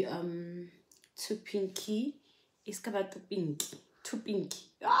be too pinky. It's about too pinky. Too pinky.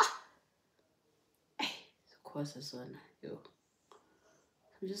 Ah! Of course this one. Yo.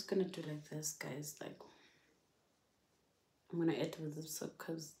 I'm just gonna do like this, guys. Like I'm gonna add with this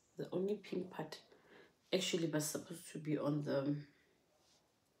because the only pink part actually was supposed to be on the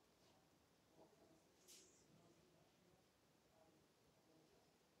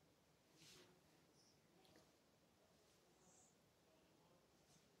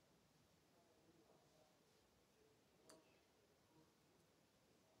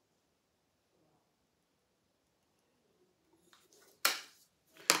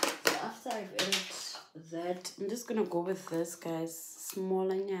after I've added that, I'm just gonna go with this, guys,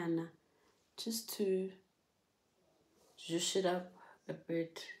 smaller nyana, just to juice it up a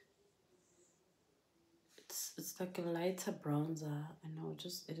bit. It's like a lighter bronzer, and I'll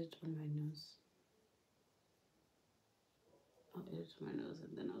just add it on my nose. I'll add it on my nose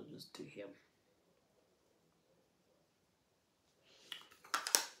and then I'll just do here.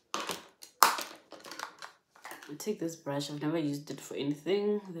 I'll take this brush, I've never used it for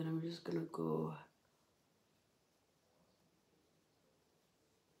anything, then I'm just gonna go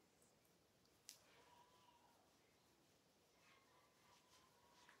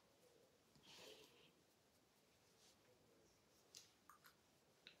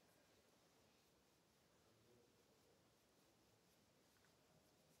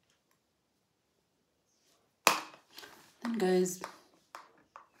then guys,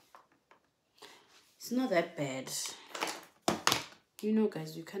 it's not that bad, you know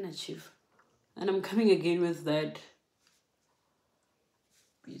guys, you can achieve. And I'm coming again with that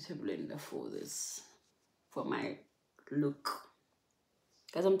beauty blender for this, for my look,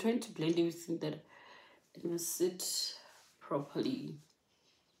 guys. I'm trying to blend everything that it must sit properly.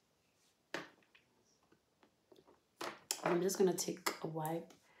 I'm just gonna take a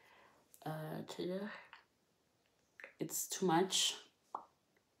wipe. It's too much.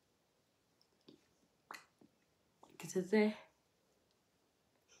 Get it there.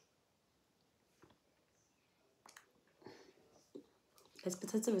 Let's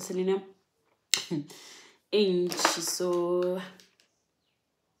put it Vaseline inch, so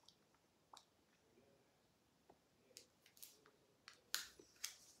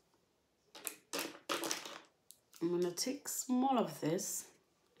I'm gonna take small of this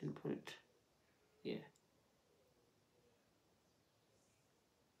and put it here.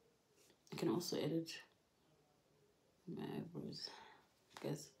 I can also edit my eyebrows,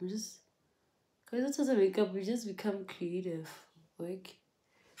 guys. I'm just, guys, that's also makeup. We just become creative, like,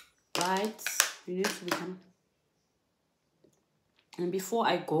 right? We need to become. And before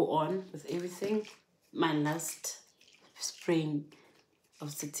I go on with everything, my last spraying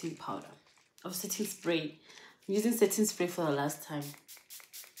of setting powder, of setting spray. I'm using setting spray for the last time.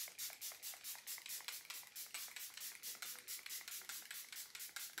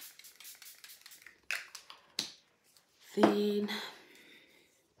 Then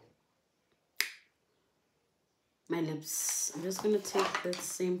my lips. I'm just gonna take that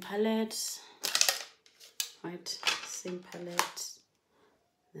same palette, right? Same palette.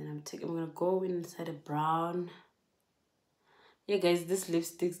 Then I'm gonna go inside a brown. Yeah, guys, these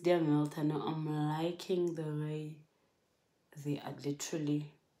lipsticks, they're melted. Now I'm liking the way they are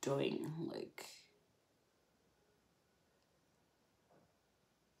literally doing. Like,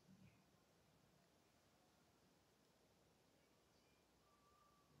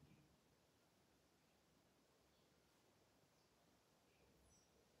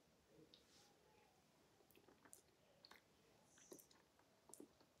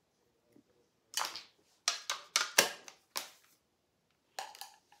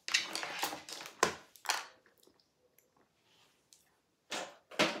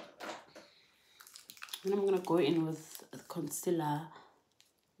 then I'm gonna go in with a concealer.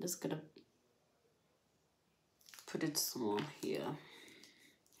 Just gonna put it small here.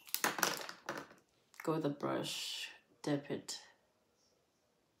 Go with the brush, dip it.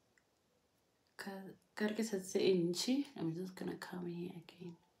 Gotta get it inchy. I'm just gonna come here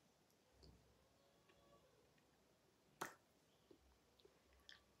again.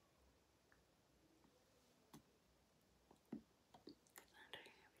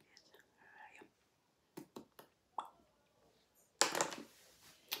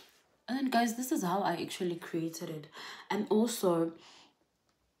 And then, guys, this is how I actually created it. And also,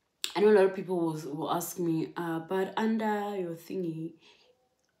 I know a lot of people will ask me, but under your thingy,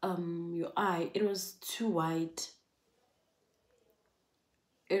 your eye, it was too white.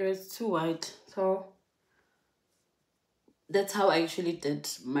 It was too white. So that's how I actually did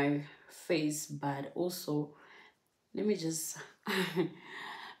my face. But also, let me just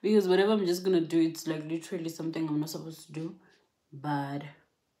because whatever I'm just gonna do, it's like literally something I'm not supposed to do. But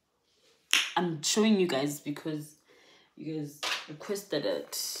I'm showing you guys because you guys requested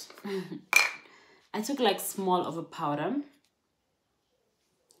it. I took like small of a powder.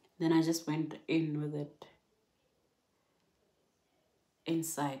 Then I just went in with it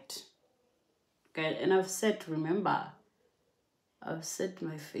inside. Okay, and I've set, remember, I've set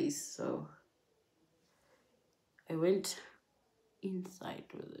my face, so I went inside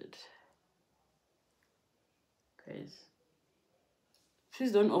with it. Guys,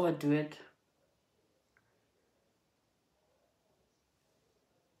 please don't overdo it.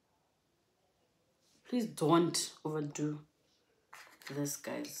 Please don't overdo this,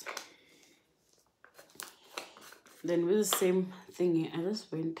 guys. Then with the same thingy, I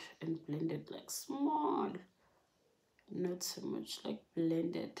just went and blended like small. Not so much, like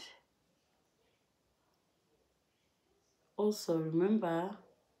blended. Also, remember,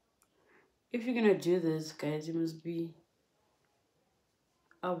 if you're gonna do this, guys, you must be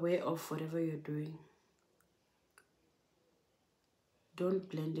aware of whatever you're doing. Don't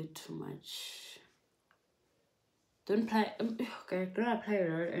blend it too much. Don't apply, okay, don't apply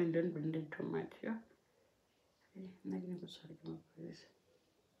it all and don't blend it too much, yeah?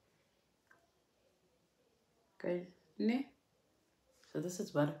 Guys, ne? So this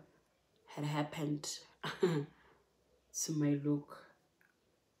is what had happened to my look.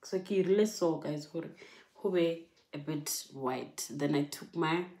 So I really saw, guys, who were a bit white. Then I took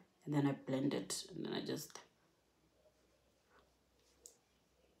mine and then I blended and then I just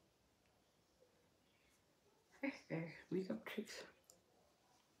makeup tricks.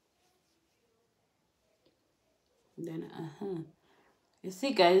 Then you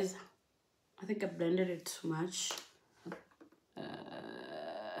see, guys, I think I blended it too much.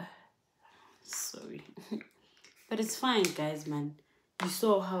 Sorry. But it's fine, guys, man. You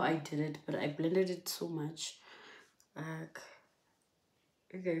saw how I did it, but I blended it so much.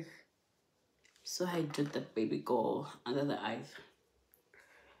 Okay. So I did the baby girl under the eye.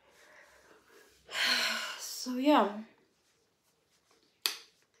 So yeah.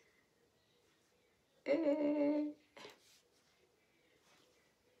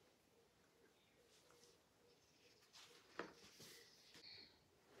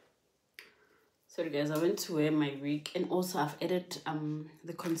 Sorry, guys, I went to wear my wig, and also I've added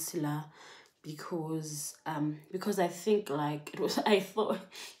the concealer because I think like it was I thought,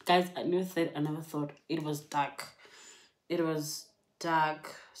 guys, I never said I never thought it was dark. It was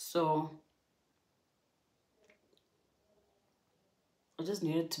dark, so I just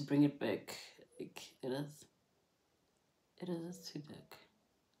needed to bring it back. Like it is too dark.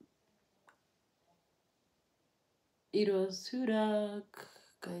 It was too dark,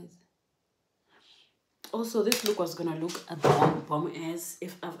 guys. Also, this look was gonna look a bomb as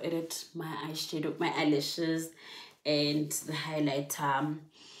if I've added my eyeshadow, my eyelashes, and the highlighter.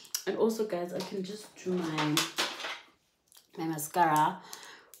 And also, guys, I can just do my my mascara,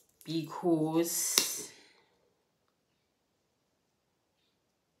 because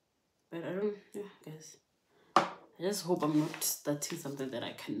but I don't, yeah, guys, I just hope I'm not starting something that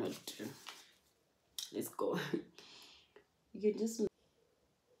I cannot do. Let's go. You can just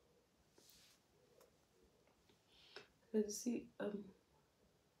see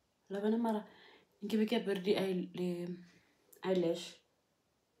Lavana Mara, give me the eyelash.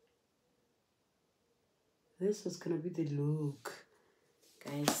 This was gonna be the look,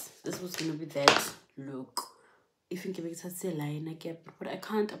 guys. This was gonna be that look. If you give it a liner cap, but I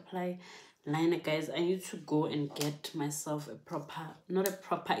can't apply liner, guys. I need to go and get myself a proper, not a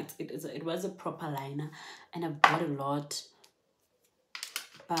proper, it was a proper liner, and I bought a lot,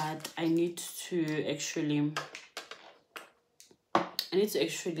 but I need to actually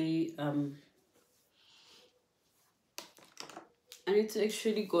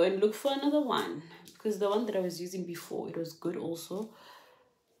go and look for another one, because the one that I was using before, it was good also,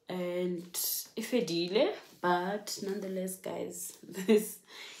 and if a deal, but nonetheless, guys, this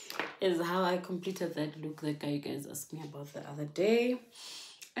is how I completed that look that you guys asked me about the other day.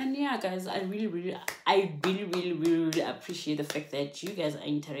 And yeah, guys, I really appreciate the fact that you guys are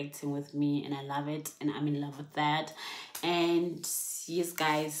interacting with me, and I love it, and I'm in love with that. And yes,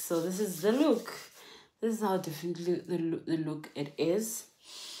 guys, so this is the look. This is how definitely the look it is.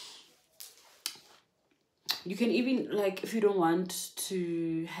 You can even, like, if you don't want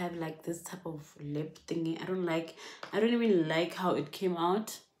to have like this type of lip thingy, I don't even like how it came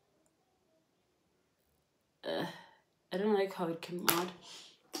out. I don't like how it came out.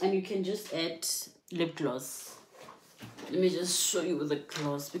 And you can just add lip gloss. Let me just show you with the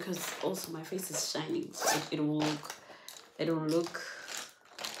gloss, because also my face is shining, so it will look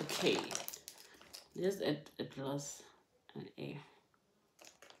okay. Just add a gloss and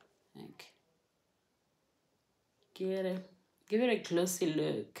like give it a glossy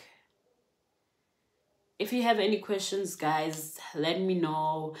look. If you have any questions, guys, let me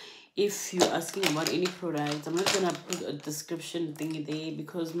know. If you're asking about any products, I'm not gonna put a description thingy there,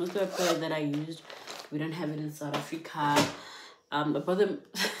 because most of the products that I used, we don't have it in South Africa. About them,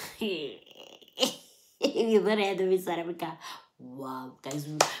 you don't have them in South Africa. Wow, guys,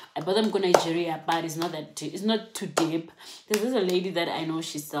 I bought them go Nigeria, but it's not too deep. There's a lady that I know,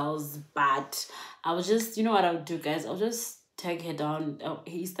 she sells, but I was just, you know what I'll do, guys, I'll just tag her down, her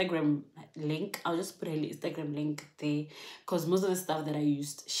Instagram link. I'll just put her Instagram link there, because most of the stuff that I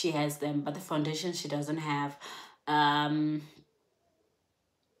used, she has them, but the foundation she doesn't have.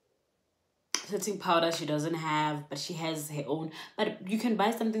 Setting powder she doesn't have, but she has her own. But you can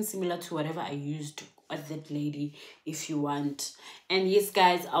buy something similar to whatever I used at that lady if you want. And yes,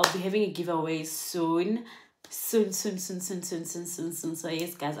 guys, I'll be having a giveaway soon. So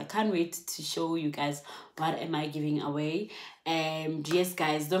yes, guys, I can't wait to show you guys what am I giving away. And yes,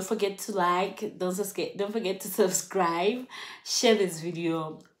 guys, don't forget to like, don't forget to subscribe, share this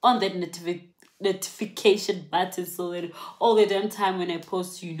video on that notification button, so that all the damn time when I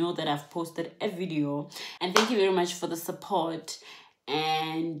post, you know that I've posted a video. And thank you very much for the support.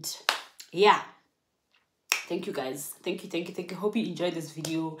 And yeah, thank you, guys. Thank you. Hope you enjoyed this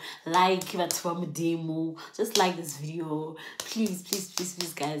video. Like that one demo. Just like this video, please,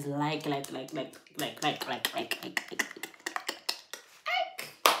 guys. Like.